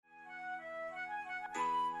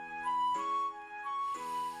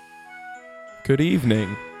Good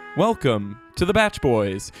evening. Welcome to the Batch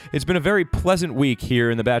Boys. It's been a very pleasant week here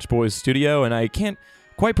in the Batch Boys studio, and I can't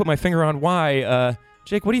quite put my finger on why.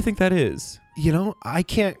 Jake, what do you think that is? You know, I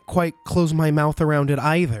can't quite close my mouth around it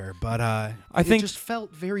either, but I think it just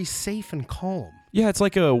felt very safe and calm. Yeah, it's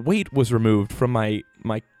like a weight was removed from my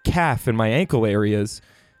calf and my ankle areas.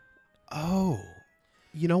 Oh,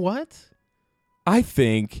 you know what? I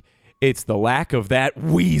think it's the lack of that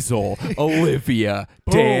weasel, Olivia.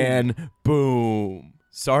 Dan, boom.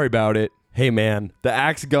 Sorry about it. Hey, man, the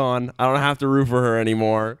act's gone. I don't have to root for her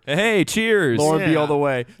anymore. Hey, cheers. Lauren B all the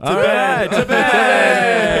way. To bed, to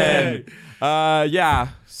bed. Yeah.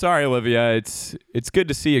 Sorry, Olivia. It's good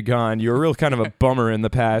to see you gone. You were real kind of a bummer in the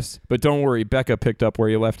past, but don't worry. Becca picked up where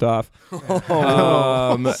you left off.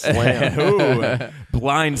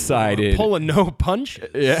 Blindsided. Pulling no punches.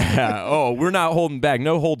 Yeah. Oh, we're not holding back.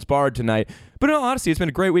 No holds barred tonight. But in all honesty, it's been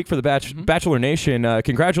a great week for the Bachelor Nation.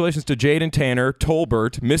 Congratulations to Jade and Tanner,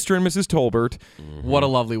 Tolbert, Mr. and Mrs. Tolbert. What a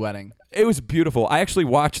lovely wedding. It was beautiful. I actually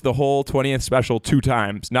watched the whole 20th special 2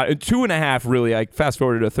 times. Not 2.5, really. I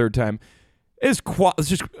fast-forwarded a third time. It's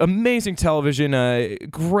just amazing television,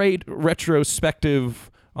 great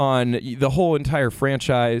retrospective on the whole entire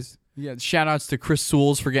franchise. Yeah, shout-outs to Chris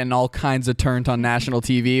Soules for getting all kinds of turned on national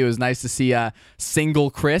TV. It was nice to see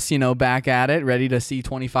single Chris, back at it, ready to see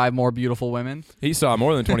 25 more beautiful women. He saw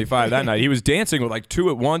more than 25 that night. He was dancing with like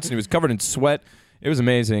 2 at once, and he was covered in sweat. It was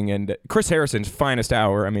amazing. And Chris Harrison's finest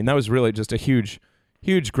hour. I mean, that was really just a huge,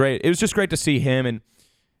 great. It was just great to see him. And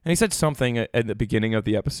he said something at the beginning of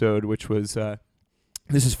the episode, which was,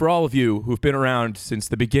 this is for all of you who've been around since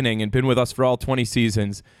the beginning and been with us for all 20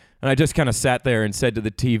 seasons. And I just kind of sat there and said to the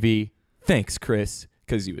TV, thanks, Chris,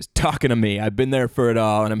 because he was talking to me. I've been there for it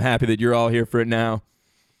all, and I'm happy that you're all here for it now.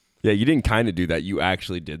 Yeah, you didn't kind of do that. You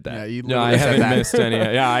actually did that. Yeah, no, I haven't missed any.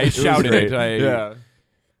 Yeah, I shouted it. Yeah.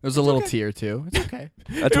 There was a little tear, too. It's okay.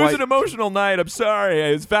 It was an emotional night. I'm sorry.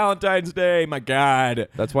 It's Valentine's Day. My God.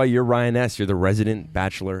 That's why you're Ryan S. You're the resident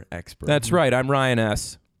Bachelor expert. That's right. I'm Ryan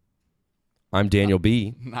S. I'm Daniel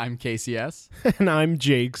B. I'm KCS. And I'm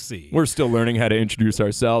Jake C. We're still learning how to introduce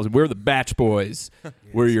ourselves. We're the Batch Boys.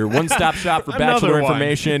 We're your one-stop shop for Bachelor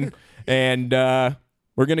information. And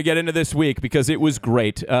we're going to get into this week because it was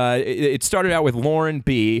great. It started out with Lauren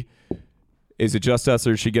B. Is it just us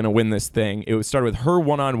or is she going to win this thing? It started with her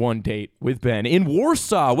one-on-one date with Ben in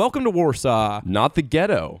Warsaw. Welcome to Warsaw. Not the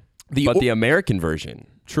ghetto, but the American version.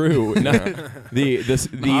 True. No,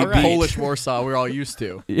 the Polish Warsaw we're all used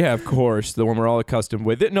to. Yeah, of course, the one we're all accustomed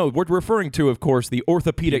with. No, we're referring to, of course, the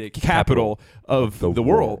orthopedic capital of the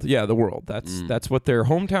world. Yeah, the world. That's what their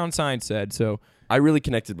hometown sign said. So I really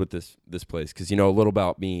connected with this place because a little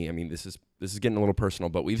about me. I mean, this is getting a little personal,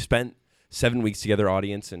 but we've spent 7 weeks together,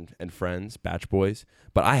 audience and friends, Batch Boys.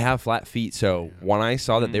 But I have flat feet, so when I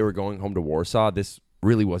saw that they were going home to Warsaw, this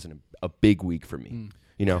really wasn't a big week for me.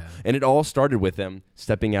 And it all started with them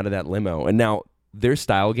stepping out of that limo. And now their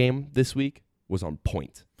style game this week was on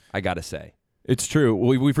point, I got to say. It's true.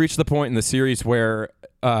 We've reached the point in the series where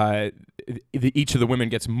each of the women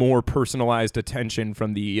gets more personalized attention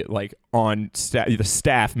from the the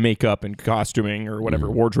staff makeup and costuming or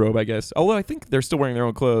whatever, wardrobe, I guess. Although I think they're still wearing their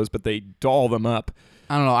own clothes, but they doll them up.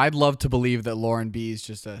 I don't know. I'd love to believe that Lauren B is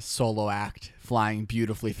just a solo act flying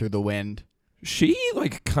beautifully through the wind. She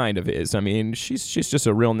kind of is. I mean, she's just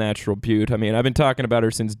a real natural beaut. I mean, I've been talking about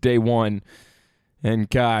her since day one, and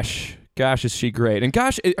gosh, is she great. And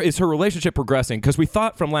gosh, is her relationship progressing? Because we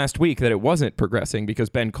thought from last week that it wasn't progressing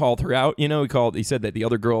because Ben called her out. He said that the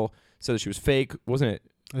other girl said that she was fake. Wasn't it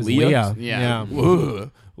Leah? Yeah.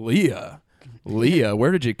 Ugh, Leah,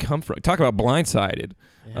 where did you come from? Talk about blindsided.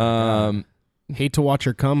 Yeah, hate to watch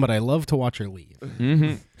her come, but I love to watch her leave.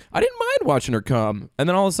 Mm-hmm. I didn't mind watching her come, and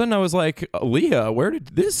then all of a sudden I was like, Leah, where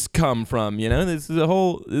did this come from? This is a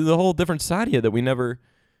whole different side of you that we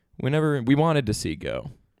wanted to see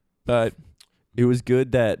go. But it was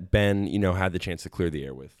good that Ben, had the chance to clear the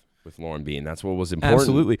air with Lauren B, and that's what was important.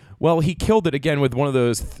 Absolutely. Well, he killed it again with one of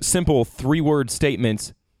those simple 3-word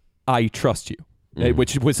statements, I trust you.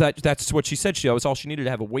 Which was that's what she said. That was all she needed to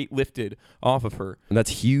have a weight lifted off of her. And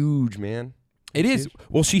that's huge, man. It is.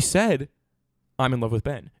 Well, she said, I'm in love with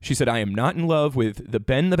Ben. She said, I am not in love with the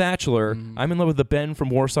Ben the Bachelor. I'm in love with the Ben from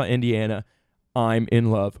Warsaw, Indiana. I'm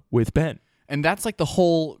in love with Ben. And that's like the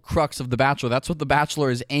whole crux of The Bachelor. That's what The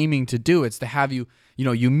Bachelor is aiming to do. It's to have you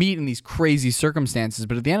meet in these crazy circumstances.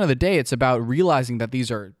 But at the end of the day, it's about realizing that these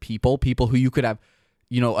are people who you could have,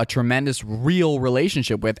 a tremendous real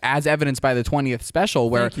relationship with, as evidenced by the 20th special,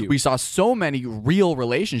 where we saw so many real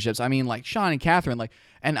relationships. I mean, like Sean and Catherine,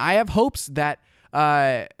 and I have hopes that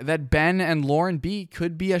that Ben and Lauren B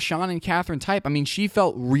could be a Sean and Catherine type. I mean, she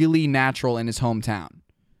felt really natural in his hometown,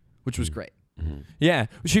 which was great. Yeah,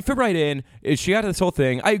 she fit right in. She got this whole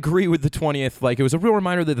thing. I agree with the 20th. Like, it was a real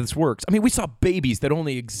reminder that this works. I mean, we saw babies that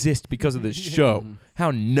only exist because of this show.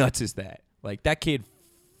 How nuts is that? Like, that kid,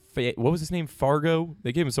 what was his name? Fargo?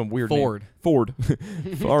 They gave him some weird name. Ford.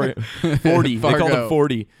 40. They called him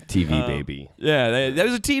 40. TV baby. Yeah, that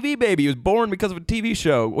was a TV baby. He was born because of a TV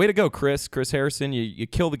show. Way to go, Chris Harrison. You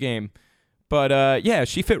kill the game. But, yeah,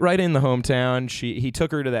 she fit right in the hometown. He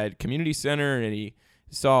took her to that community center, and he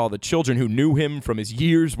saw the children who knew him from his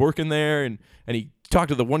years working there, and he talked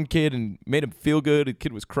to the one kid and made him feel good. The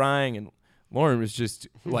kid was crying, and Lauren was just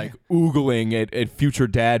like oogling at future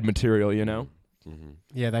dad material, you know? Mm-hmm.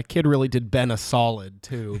 Yeah, that kid really did Ben a solid,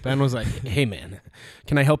 too. Ben was like, hey, man,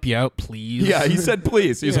 can I help you out, please? Yeah, he said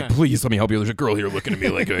please. He was like, please, let me help you. There's a girl here looking at me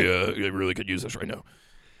like I really could use this right now.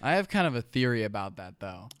 I have kind of a theory about that,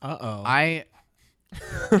 though. Uh-oh.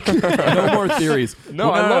 No more theories.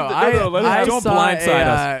 No, I love that. Don't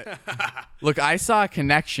blindside us. Look, I saw a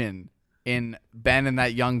connection in Ben and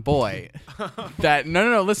that young boy that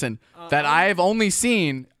listen, that I've only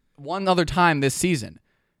seen one other time this season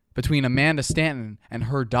between Amanda Stanton and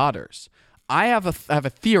her daughters. I have a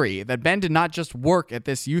theory that Ben did not just work at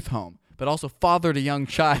this youth home, but also fathered a young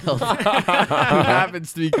child who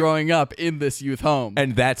happens to be growing up in this youth home.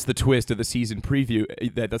 And that's the twist of the season preview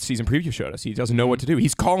that the season preview showed us. He doesn't know what to do.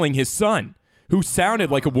 He's calling his son, who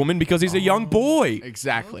sounded like a woman because he's a young boy.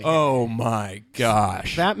 Exactly. Oh, my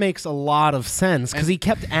gosh. That makes a lot of sense, because he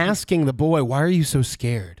kept asking the boy, why are you so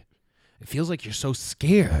scared? It feels like you're so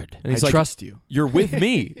scared. And he's I like, trust you. You're with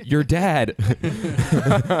me. Your dad.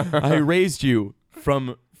 I raised you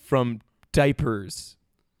from diapers.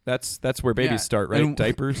 That's where babies start, right? And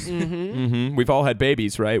diapers. We've all had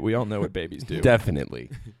babies, right? We all know what babies do.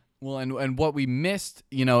 Definitely. Well, and what we missed,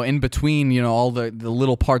 in between, all the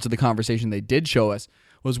little parts of the conversation they did show us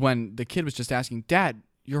was when the kid was just asking, Dad,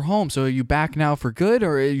 you're home, so are you back now for good,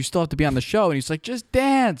 or you still have to be on the show? And he's like, just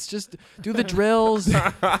dance, just do the drills.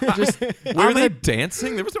 Were they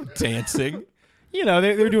dancing? There was no dancing. They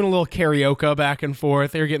were doing a little karaoke back and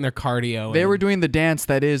forth. They were getting their cardio. They were doing the dance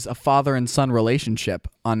that is a father and son relationship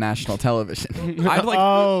on national television.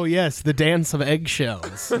 Oh, yes, the dance of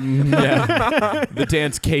eggshells. Yeah. The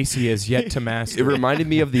dance Casey has yet to master. It reminded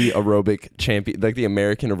me of the aerobic champion, like the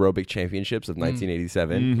American Aerobic Championships of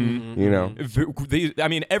 1987. I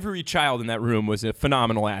mean, every child in that room was a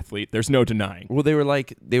phenomenal athlete. There's no denying. Well,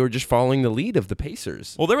 they were just following the lead of the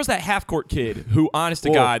Pacers. Well, there was that half-court kid who, honest to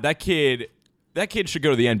God, that kid should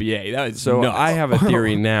go to the NBA. That is so nuts. I have a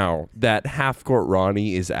theory now that half-court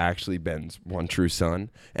Ronnie is actually Ben's one true son,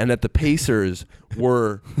 and that the Pacers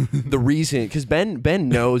were the reason, because Ben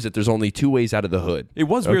knows that there's only two ways out of the hood. It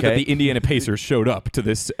was weird that the Indiana Pacers showed up to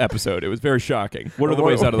this episode. It was very shocking. What are the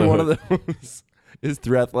ways out of the hood? One of those is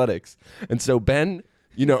through athletics. And so Ben,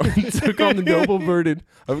 took on the noble burden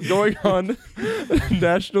of going on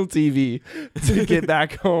national TV to get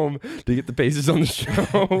back home, to get the Pacers on the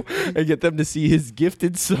show and get them to see his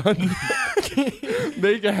gifted son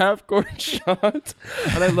make a half-court shot.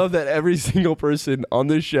 And I love that every single person on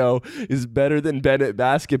this show is better than Ben at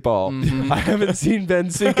basketball. I haven't seen Ben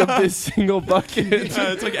sink up this single bucket.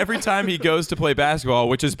 It's like every time he goes to play basketball,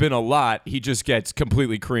 which has been a lot, he just gets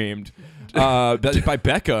completely creamed. By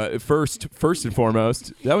Becca, first and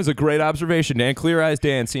foremost. That was a great observation, Dan. Clear Eyes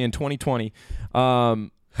Dan, seeing 2020.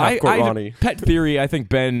 Pet theory, I think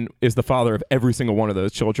Ben is the father of every single one of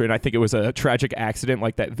those children. I think it was a tragic accident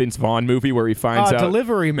like that Vince Vaughn movie where he finds out.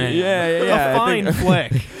 Delivery Man. Yeah. A fine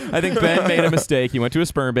flick. I think Ben made a mistake. He went to a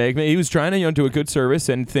sperm bank. He was trying to do a good service,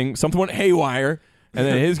 and something went haywire. And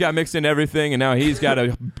then his got mixed in everything, and now he's got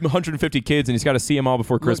 150 kids, and he's got to see them all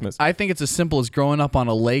before Christmas. I think it's as simple as growing up on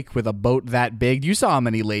a lake with a boat that big. You saw how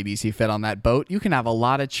many ladies he fed on that boat. You can have a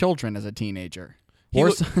lot of children as a teenager.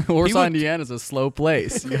 Warsaw, Indiana is a slow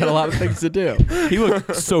place. You got a lot of things to do. He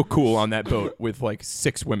looked so cool on that boat with like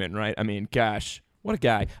 6 women, right? I mean, gosh, what a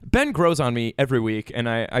guy. Ben grows on me every week, and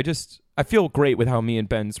I feel great with how me and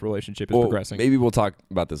Ben's relationship is progressing. Maybe we'll talk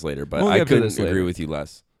about this later, but I couldn't agree with you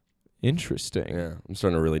less. Interesting. Yeah, I'm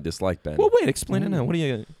starting to really dislike Ben. Well, wait, explain it now. What do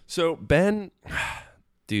you... So, Ben,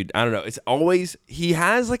 dude, I don't know. It's always, he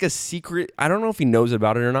has like a secret, I don't know if he knows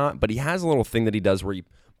about it or not, but he has a little thing that he does where he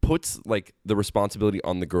puts like the responsibility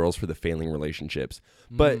on the girls for the failing relationships.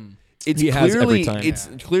 But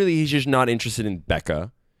clearly he's just not interested in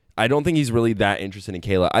Becca. I don't think he's really that interested in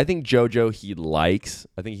Kayla. I think JoJo he likes.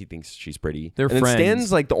 I think he thinks she's pretty. They're friends.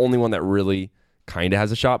 Stan's like the only one that really kind of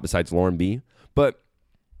has a shot besides Lauren B. But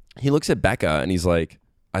he looks at Becca and he's like,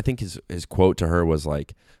 I think his quote to her was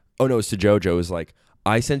like, oh no, it's to JoJo. It was like,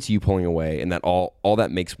 I sense you pulling away, and that all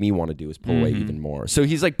that makes me want to do is pull away even more. So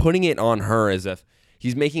he's like putting it on her as if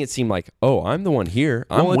he's making it seem like, oh, I'm the one here.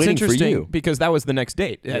 I'm waiting for you. Because that was the next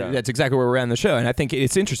date. That's exactly where we're at in the show. And I think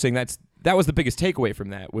it's interesting. That was the biggest takeaway from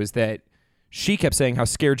that, was that she kept saying how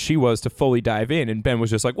scared she was to fully dive in, and Ben was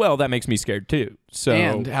just like, well, that makes me scared too. So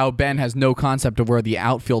and how Ben has no concept of where the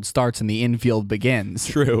outfield starts and the infield begins.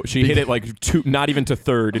 True. She hit it like not even to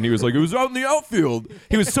third, and he was like, it was out in the outfield.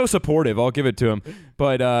 He was so supportive. I'll give it to him.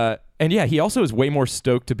 But and yeah, he also is way more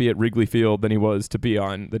stoked to be at Wrigley Field than he was to be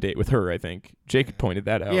on the date with her, I think. Jake pointed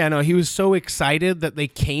that out. Yeah, no, he was so excited that they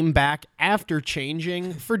came back after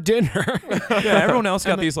changing for dinner. Yeah, everyone else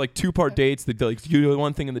got these like 2-part dates. They like, you do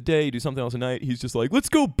one thing in the day, you do something else at night. He's just like, let's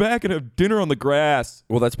go back and have dinner on the grass.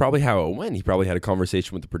 Well, that's probably how it went. He probably had a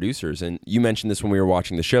conversation with the producers. And you mentioned this when we were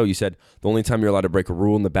watching the show. You said the only time you're allowed to break a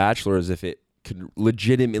rule in The Bachelor is if it could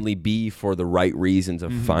legitimately be for the right reasons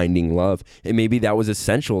of finding love. And maybe that was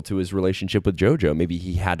essential to his relationship with JoJo. Maybe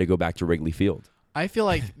he had to go back to Wrigley Field. I feel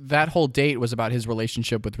like that whole date was about his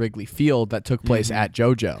relationship with Wrigley Field that took place at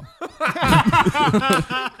JoJo.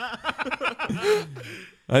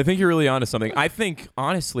 I think you're really onto something. I think,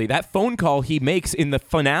 honestly, that phone call he makes in the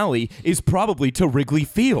finale is probably to Wrigley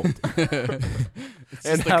Field.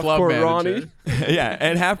 And half-court Ronnie. Yeah,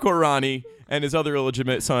 and half-court Ronnie and his other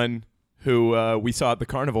illegitimate son, who we saw at the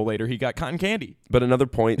carnival later, he got cotton candy. But another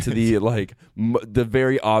point to the the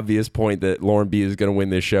very obvious point that Lauren B is going to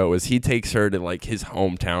win this show is he takes her to like his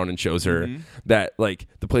hometown and shows her that like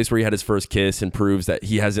the place where he had his first kiss, and proves that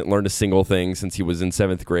he hasn't learned a single thing since he was in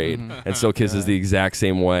 7th grade and still kisses the exact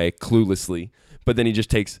same way cluelessly. But then he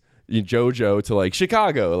just takes JoJo to like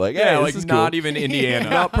Chicago, like yeah, hey, like this is not cool. even Indiana,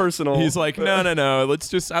 not personal. He's like, no. Let's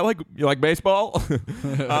just. You like baseball?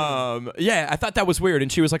 Yeah, I thought that was weird, and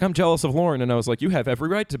she was like, I'm jealous of Lauren, and I was like, you have every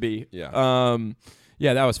right to be. Yeah.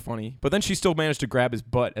 Yeah, that was funny. But then she still managed to grab his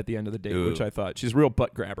butt at the end of the date, which I thought she's a real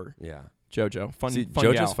butt grabber. Yeah. JoJo, fun. See, fun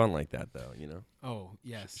JoJo's gal. fun like that though, you know. Oh,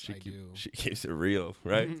 yes, I do. She keeps it real,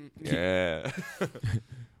 right? Yeah.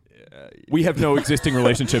 We have no existing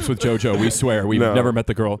relationships with JoJo. We swear. We've never met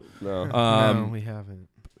the girl. No. No, we haven't.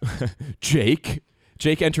 Jake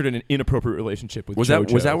entered in an inappropriate relationship with Was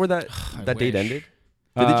JoJo. that where that date ended?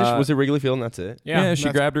 Did it just was it Wrigley Field and that's it? Yeah, she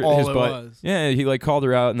that's grabbed her all his it butt. was. Yeah, he like called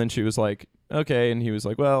her out, and then she was like, "Okay," and he was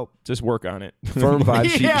like, "Well, just work on it." Firm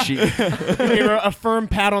vibe. Yeah. She Gave her a firm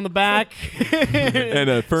pat on the back and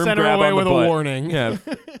a firm sent her grab away on the with butt. a warning. Yeah,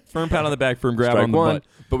 firm pat on the back, firm grab strike on the one. butt.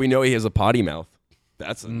 But we know he has a potty mouth.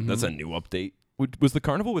 That's a new update. Was the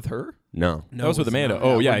carnival with her? No. That was with it's Amanda. not.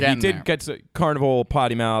 Oh Yeah, yeah, we're he getting did there. get to carnival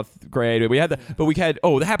potty mouth. Great. We had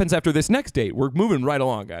that happens after this next date. We're moving right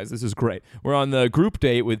along, guys. This is great. We're on the group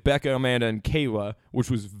date with Becca, Amanda, and Kayla, which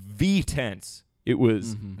was tense. It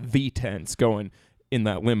was tense going in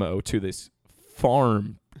that limo to this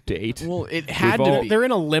farm date. Well, it had We've to all- be. They're in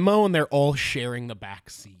a limo and they're all sharing the back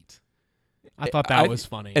seat. I thought that was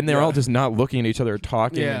funny. And they're all just not looking at each other,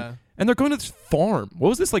 talking. Yeah. And they're going to this farm. What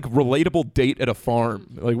was this like relatable date at a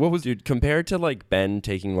farm? Like what was Dude, compared to like Ben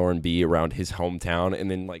taking Lauren B around his hometown and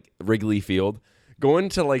then like Wrigley Field, going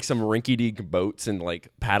to like some rinky-dink boats and like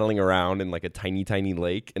paddling around in like a tiny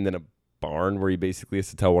lake and then a barn where he basically has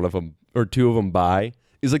to tell one of them or two of them bye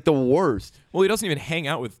is like the worst. Well, he doesn't even hang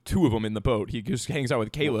out with two of them in the boat. He just hangs out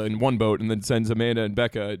with Kayla in one boat and then sends Amanda and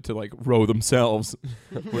Becca to like row themselves,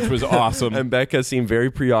 which was awesome. And Becca seemed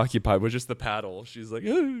very preoccupied with just the paddle. She's like,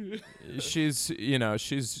 She's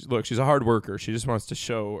a hard worker. She just wants to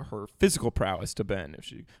show her physical prowess to Ben.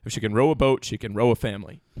 If she can row a boat, she can row a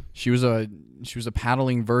family. She was a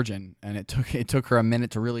paddling virgin, and it took her a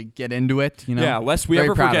minute to really get into it. You know. Yeah, lest we Very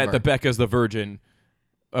ever proud of forget her. that Becca's the virgin.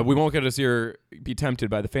 We won't get to see her be tempted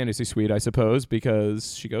by the fantasy suite, I suppose,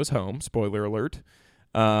 because she goes home. Spoiler alert.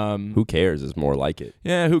 who cares is more like it.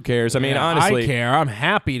 Yeah, who cares? I mean, Yeah, honestly. I care. I'm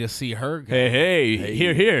happy to see her go. Hey,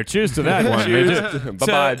 here. Cheers to that one.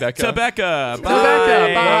 Bye-bye, Becca. To Becca.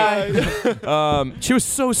 Bye. She was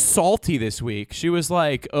so salty this week. She was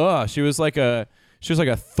like, she was like a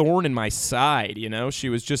thorn in my side, you know? She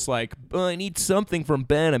was just like, I need something from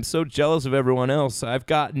Ben. I'm so jealous of everyone else. I've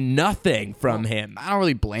got nothing from him. I don't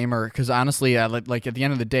really blame her because honestly, like at the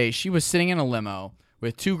end of the day, she was sitting in a limo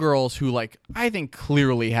with two girls who, like, I think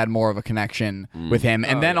clearly had more of a connection with him,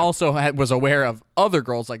 and then also was aware of other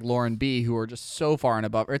girls like Lauren B, who are just so far and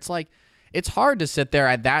above her. It's like, it's hard to sit there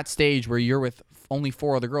at that stage where you're with only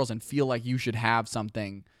four other girls and feel like you should have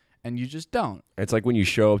something, and you just don't. It's like when you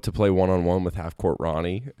show up to play one-on-one with half-court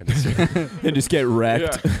Ronnie. And And just get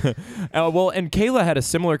wrecked. Well, and Kayla had a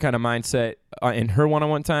similar kind of mindset in her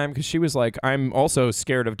one-on-one time because she was like, I'm also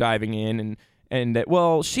scared of diving in, And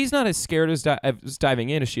well, she's not as scared as diving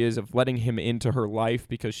in as she is of letting him into her life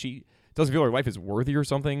because she doesn't feel her life is worthy or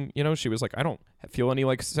something. You know, she was like, I don't feel any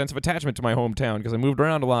like sense of attachment to my hometown because I moved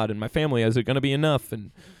around a lot and my family, is it going to be enough?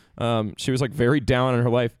 And she was like very down in her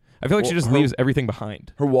life. I feel like she just leaves everything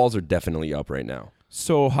behind. Her walls are definitely up right now.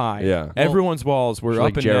 So high. Yeah. Everyone's walls were up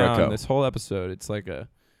like and Jericho. down this whole episode. It's like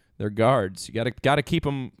they're guards. You gotta keep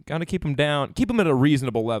them down. Keep them at a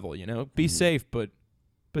reasonable level, you know? Be safe, but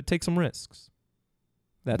take some risks.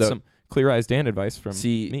 That's some Clear Eyes Dan advice from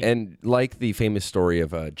me. And like the famous story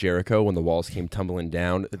of Jericho when the walls came tumbling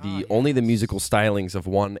down, only the musical stylings of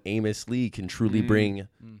one Amos Lee can truly bring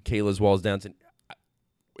Kayla's walls down.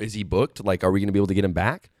 Is he booked? Like, are we going to be able to get him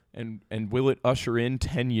back? And will it usher in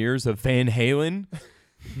 10 years of Van Halen?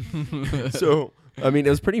 So, I mean, it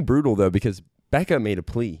was pretty brutal, though, because Becca made a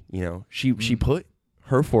plea, you know. She put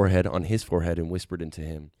her forehead on his forehead and whispered into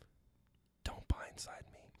him, "Don't blindside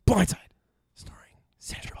me." Blindside. Starring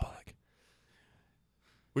Sandra Bullock.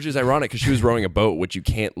 Which is ironic because she was rowing a boat, which you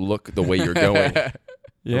can't look the way you're going.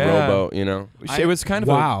 Yeah. A rowboat, you know. It was kind of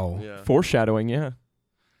wow. Foreshadowing, yeah.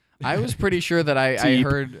 I was pretty sure that I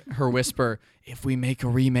heard her whisper, if we make a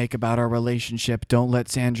remake about our relationship, don't let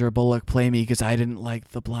Sandra Bullock play me because I didn't like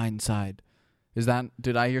The Blind Side.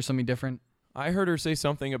 Did I hear something different? I heard her say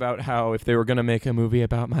something about how if they were going to make a movie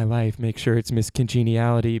about my life, make sure it's Miss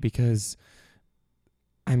Congeniality because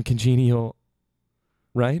I'm congenial.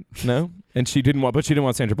 Right? No? And she didn't want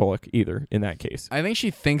Sandra Bullock either in that case. I think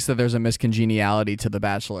she thinks that there's a miscongeniality to The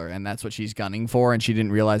Bachelor, and that's what she's gunning for, and she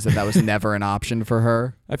didn't realize that was never an option for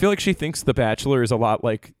her. I feel like she thinks The Bachelor is a lot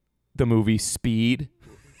like the movie Speed,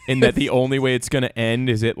 in that the only way it's going to end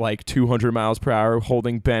is at like 200 miles per hour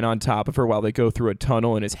holding Ben on top of her while they go through a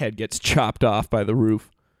tunnel and his head gets chopped off by the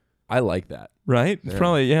roof. I like that. Right? Yeah. It's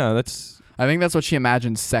probably, that's... I think that's what she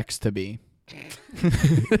imagines sex to be.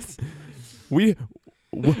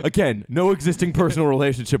 Again, no existing personal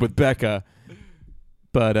relationship with Becca,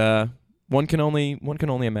 but one can only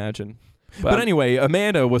imagine. But anyway,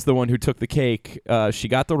 Amanda was the one who took the cake. She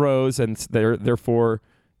got the rose, and therefore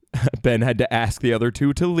Ben had to ask the other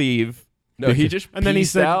two to leave. No, he just and then he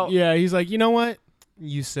peaced said, out. "Yeah." He's like, "You know what?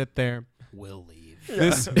 You sit there. We'll leave.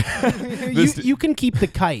 You can keep the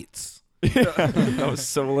kites." That was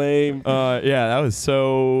so lame. That was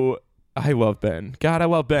so. I love Ben. God, I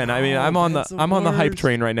love Ben. I mean, I'm on the hype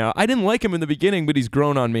train right now. I didn't like him in the beginning, but he's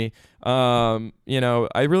grown on me. I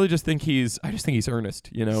really just think he's earnest.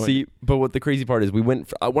 You know. See, but what the crazy part is, when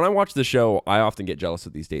I watch the show, I often get jealous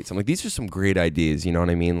of these dates. I'm like, these are some great ideas. You know what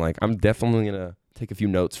I mean? Like, I'm definitely gonna take a few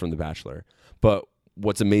notes from The Bachelor. But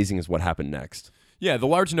what's amazing is what happened next. Yeah, the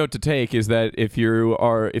large note to take is that if you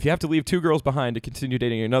have to leave two girls behind to continue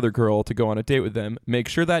dating another girl to go on a date with them, make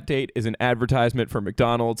sure that date is an advertisement for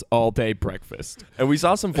McDonald's all-day breakfast. And we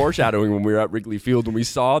saw some foreshadowing when we were at Wrigley Field when we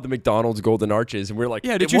saw the McDonald's golden arches, and we were like,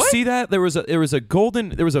 "Yeah, did you see that? There was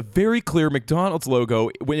a very clear McDonald's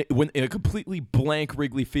logo when in a completely blank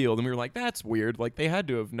Wrigley Field, and we were like, that's weird. Like they had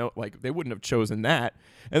to have they wouldn't have chosen that.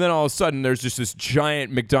 And then all of a sudden, there's just this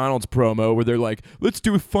giant McDonald's promo where they're like, let's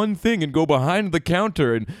do a fun thing and go behind the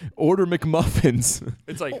counter and order McMuffins.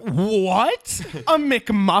 It's like, What? A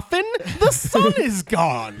McMuffin? The sun is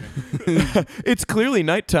gone. It's clearly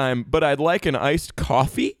nighttime, but I'd like an iced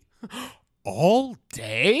coffee. All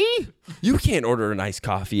day? you can't order an iced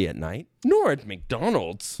coffee at night, nor at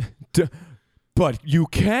McDonald's. But you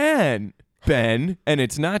can, Ben, and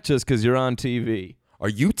it's not just because you're on TV. Are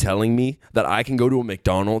you telling me that I can go to a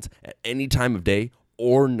McDonald's at any time of day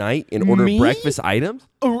or night and order Me? breakfast items?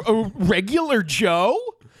 A regular Joe?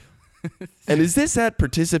 And is this at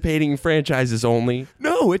participating franchises only?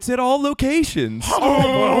 No, it's at all locations.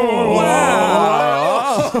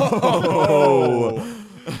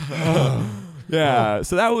 Yeah,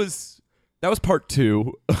 so that was part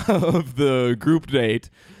 2 of the group date.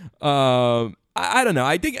 I don't know.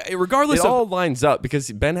 I think regardless It of all lines up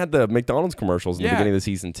because Ben had the McDonald's commercials in the Yeah. beginning of the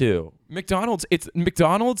season too. McDonald's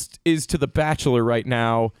is to The Bachelor right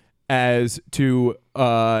now as to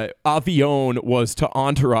Avion was to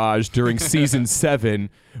Entourage during season 7,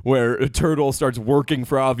 where Turtle starts working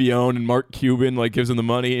for Avion and Mark Cuban gives him the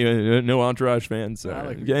money. No Entourage fans. He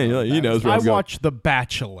knows where I I'm going. watch The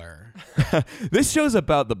Bachelor. This show's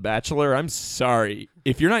about The Bachelor. I'm sorry.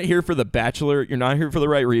 If you're not here for The Bachelor, you're not here for the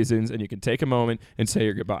right reasons, and you can take a moment and say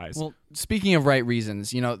your goodbyes. Well, speaking of right reasons,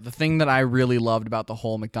 the thing that I really loved about the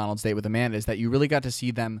whole McDonald's date with Amanda is that you really got to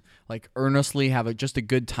see them earnestly have just a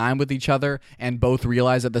good time with each other and both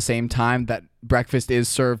realize at the same time that breakfast is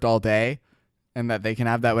served all day and that they can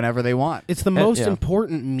have that whenever they want. It's the most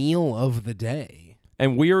important meal of the day.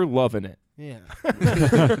 And we're loving it.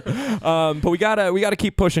 Yeah. But we gotta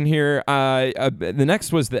keep pushing here. The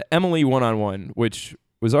next was the Emily one-on-one, which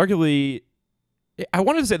was arguably, I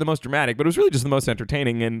wanted to say the most dramatic, but it was really just the most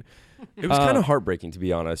entertaining. And It was kind of heartbreaking, to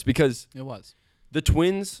be honest, because It was. the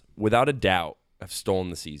twins, without a doubt, have stolen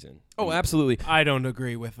the season. oh, absolutely. I don't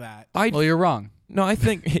agree with that. Well, you're wrong. No, I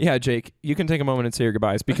think, yeah, Jake, you can take a moment and say your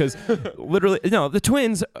goodbyes because literally, no, the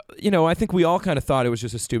twins, I think we all kind of thought it was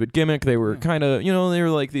just a stupid gimmick. They were kind of, they were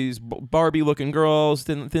like these Barbie-looking girls,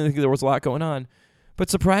 didn't think there was a lot going on. But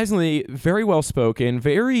surprisingly, very well-spoken,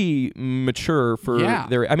 very mature for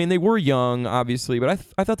their, I mean, they were young, obviously, but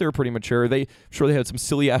I thought they were pretty mature. They had some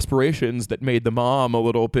silly aspirations that made the mom a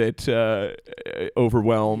little bit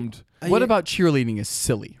overwhelmed. What about cheerleading is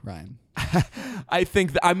silly, Ryan? I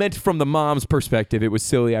think I meant from the mom's perspective, it was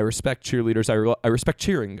silly. I respect cheerleaders. I respect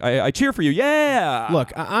cheering. I cheer for you. Yeah.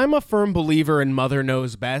 Look, I'm a firm believer in mother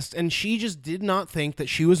knows best, and she just did not think that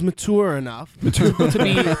she was mature enough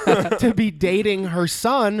to be dating her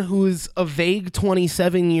son, who is a vague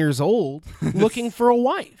 27 years old, looking for a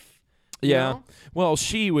wife. Yeah. know? Well,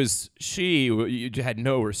 she had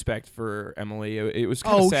no respect for Emily. It was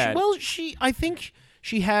kind of sad. I think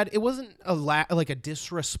she had, it wasn't like a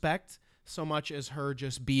disrespect so much as her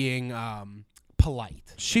just being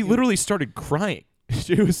polite. She literally started crying.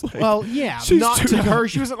 She was like, well, yeah, she's not too to young. her.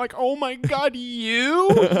 She wasn't like, oh my God,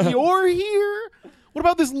 you're here? What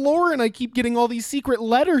about this Lauren I keep getting all these secret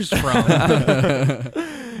letters from?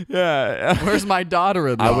 Yeah. Where's my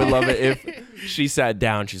daughter-in-law? I would love it if she sat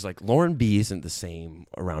down. She's like, Lauren B isn't the same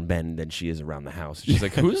around Ben than she is around the house. She's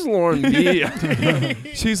like, who's Lauren B?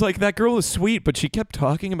 She's like, that girl is sweet, but she kept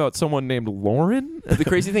talking about someone named Lauren. The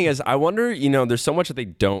crazy thing is, I wonder, there's so much that they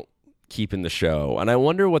don't keep in the show, and I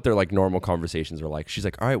wonder what their like normal conversations are like. She's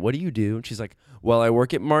like, all right, what do you do? And she's like, well, I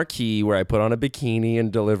work at Marquee, where I put on a bikini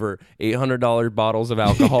and deliver $800 bottles of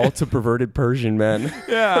alcohol to perverted Persian men.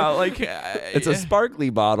 Yeah, like It's a sparkly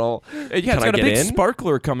bottle. yeah, Can it's I got a get big in?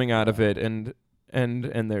 sparkler coming out of it, and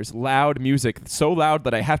there's loud music, so loud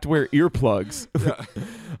that I have to wear earplugs.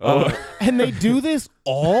 And they do this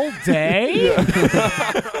all day?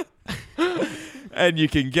 And you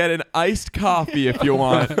can get an iced coffee if you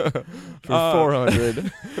want For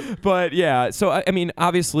 400. But yeah, so I mean,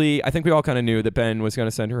 obviously, I think we all kind of knew that Ben was going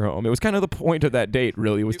to send her home. It was kind of the point of that date,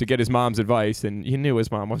 really, was to get his mom's advice, and he knew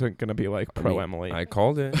his mom wasn't going to be like pro Emily. I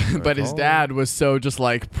called it. But his dad was so just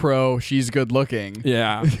like pro, she's good looking.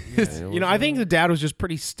 Yeah. I think the dad was just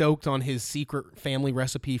pretty stoked on his secret family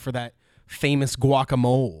recipe for that famous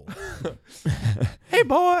guacamole. Hey,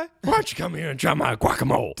 boy, why don't you come here and try my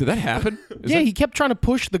guacamole? Did that happen? He kept trying to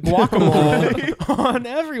push the guacamole on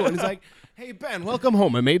everyone. He's like, hey, Ben, welcome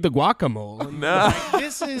home. I made the guacamole. And like,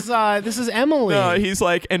 this is Emily. No, he's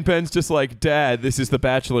like, and Ben's just like, Dad, this is The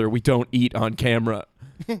Bachelor. We don't eat on camera.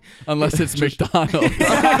 Unless it's McDonald's.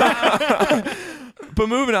 But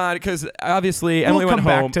moving on, because obviously Emily We'll went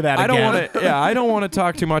come home. back to that I don't again. want to. Yeah, I don't want to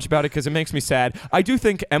talk too much about it because it makes me sad. I do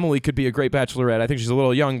think Emily could be a great bachelorette. I think she's a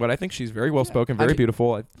little young, but I think she's very well spoken, very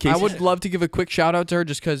beautiful. I would love to give a quick shout out to her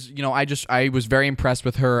just because, I was very impressed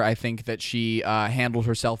with her. I think that she handled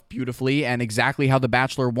herself beautifully and exactly how The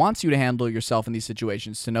Bachelor wants you to handle yourself in these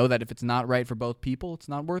situations, to know that if it's not right for both people, it's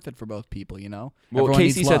not worth it for both people, Well, Everyone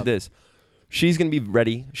Casey needs said love. this. She's going to be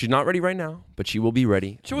ready. She's not ready right now, but she will be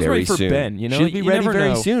ready. She was very ready for soon. Ben, She'll be You ready never very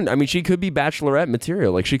know. soon. I mean, she could be Bachelorette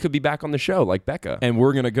material. Like, she could be back on the show, like Becca. And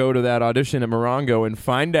we're going to go to that audition at Morongo and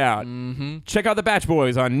find out. Mm-hmm. Check out the Batch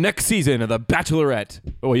Boys on next season of The Bachelorette.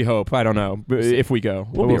 Well, we hope. I don't know if we go.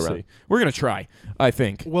 We'll be see. around. We're going to try, I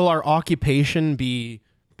think. Will our occupation be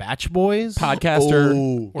Batch Boys?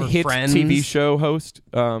 Podcaster, Or hit friends? TV show host,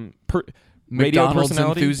 radio McDonald's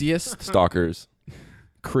personality, enthusiast. Stalkers.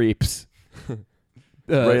 creeps.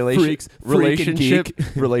 Freaks. Relationship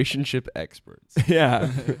Relationship experts.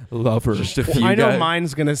 Yeah. Lover. Just a few I know guys.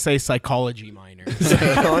 mine's going to say psychology minors.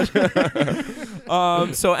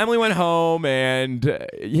 So Emily went home, and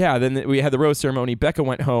then we had the rose ceremony. Becca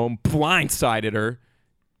went home, blindsided her.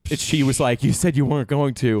 And she was like, "You said you weren't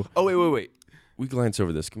going to." Oh, wait. We glance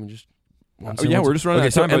over this. Can we just... We're just running out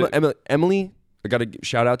of time. but- Emily, I got to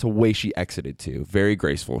shout out to the way she exited, too. Very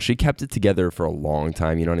graceful. She kept it together for a long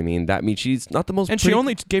time, you know what I mean? That means she's not the most... And she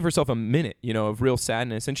only gave herself a minute, of real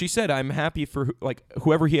sadness. And she said, "I'm happy for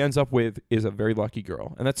whoever he ends up with is a very lucky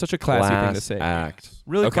girl." And that's such a classy thing to say. act.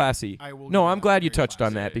 Really Okay. classy. No, I'm glad you touched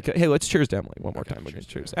on that because let's cheers to Emily one more time. We're gonna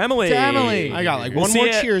cheers, Emily. To Emily. I got like We'll one see more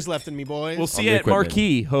it. cheers left in me, boys. We'll see the you at equipment.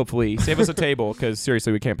 Marquee. Hopefully, save us a table because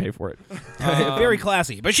seriously, we can't pay for it. Very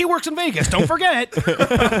classy. But she works in Vegas. Don't forget.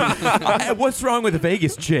 What's wrong with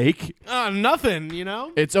Vegas, Jake? Nothing,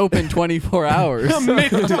 It's open 24 hours.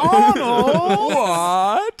 McDonald's.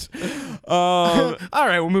 What? All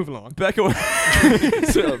right, we'll move along. Becca went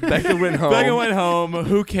home. Becca went home.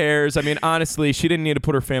 Who cares? I mean, honestly, she didn't need to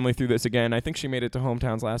put her family through this again. I think she made it to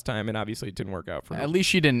hometowns last time, and obviously it didn't work out for her. At least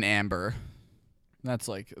she didn't Amber. That's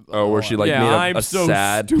like where she like made I'm a so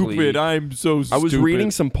sad stupid. plea. I'm so stupid. I was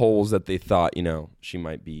reading some polls that they thought, she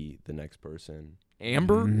might be the next person.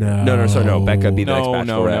 Amber? No. Becca be the next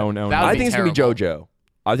Bachelorette. No. That would I be think it's gonna be terrible. JoJo.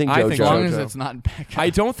 I think I JoJo. think As long as JoJo. it's not Becca.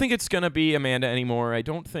 I don't think it's gonna be Amanda anymore. I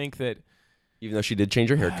don't think that. Even though she did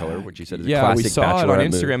change her hair color, which she said is a Yeah, classic we saw it on Bachelorette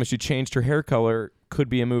Instagram. move. As she changed her hair color, could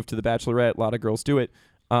be a move to the Bachelorette. A lot of girls do it.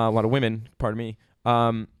 A lot of women. Pardon me.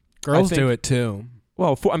 Girls do it too.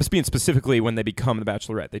 Well, I'm speaking specifically when they become the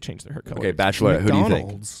Bachelorette, they change their hair color. Okay, Bachelorette. Who do you think?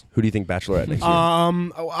 McDonald's. Who do you think Bachelorette next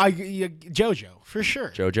year? JoJo for sure.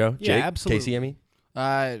 JoJo. Yeah, Jake? absolutely. Casey, I mean.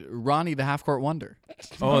 Ronnie, the half-court wonder.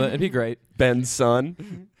 Oh, that'd be great. Ben's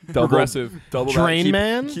son. Progressive. Double Drain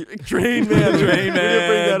Man. Drain Man. Drain Man.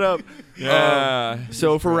 Bring that up. Yeah.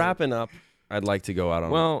 So for wrapping up, I'd like to go out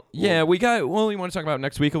on. Well, yeah, we want to talk about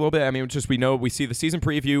next week a little bit. I mean, we see the season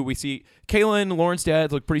preview. We see Kayla and Lauren's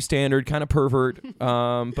dad look pretty standard, kind of pervert,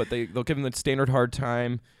 but they'll give him the standard hard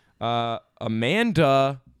time.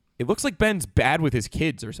 Amanda, it looks like Ben's bad with his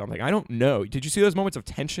kids or something. I don't know. Did you see those moments of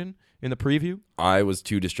tension in the preview? I was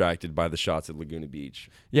too distracted by the shots at Laguna Beach.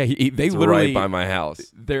 Yeah, they It's literally right by my house.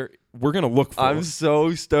 We're gonna look for. I'm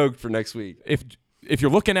so stoked for next week. If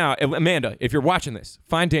you're looking out, Amanda, if you're watching this,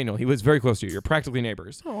 find Daniel. He lives very close to you. You're practically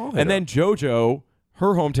neighbors. And then JoJo,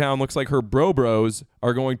 her hometown looks like her bros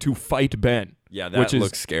are going to fight Ben. Yeah, that which is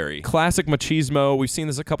looks scary. Classic machismo. We've seen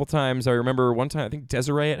this a couple times. I remember one time, I think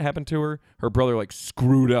Desiree, it happened to her. Her brother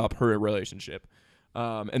screwed up her relationship.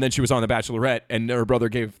 And then she was on The Bachelorette, and her brother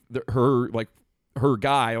gave her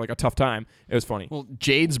guy a tough time. It was funny. Well,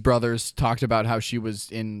 Jade's brothers talked about how she was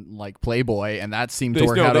in Playboy, and that seemed to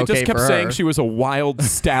work out they okay just kept for saying her. she was a wild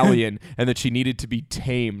stallion and that she needed to be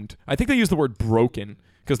tamed. I think they used the word broken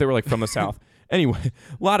because they were from the South. Anyway,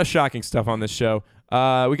 a lot of shocking stuff on this show.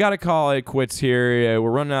 We got to call it quits here.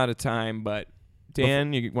 We're running out of time, but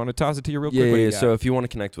Dan, you want to toss it to you real quick? Yeah. So if you want to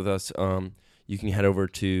connect with us, you can head over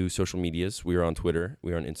to social medias. We are on Twitter.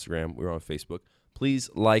 We are on Instagram. We are on Facebook.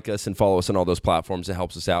 Please like us and follow us on all those platforms. It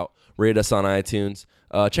helps us out. Rate us on iTunes.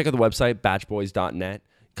 Check out the website, batchboys.net.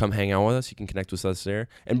 Come hang out with us. You can connect with us there.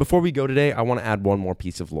 And before we go today, I want to add one more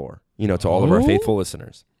piece of lore, to all of our faithful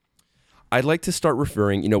listeners. I'd like to start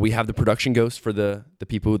referring, we have the production ghost for the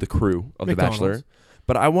people, the crew of The Bachelor.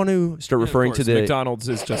 But I want to start referring to the McDonald's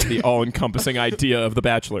is just the all-encompassing idea of The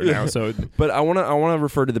Bachelor now. So, but I want to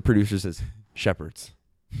refer to the producers as shepherds.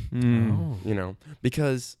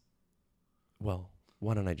 Because, well,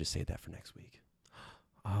 why don't I just say that for next week?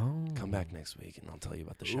 Oh. Come back next week and I'll tell you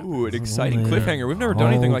about the shepherds. ooh, an exciting cliffhanger. We've never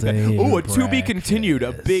done anything like that. Ooh, a to be continued.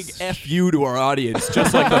 A big F you to our audience,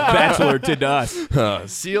 just like The Bachelor did to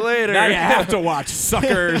us. See you later. Now you have to watch,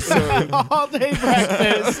 suckers. All day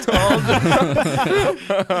breakfast.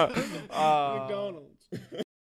 McDonald's.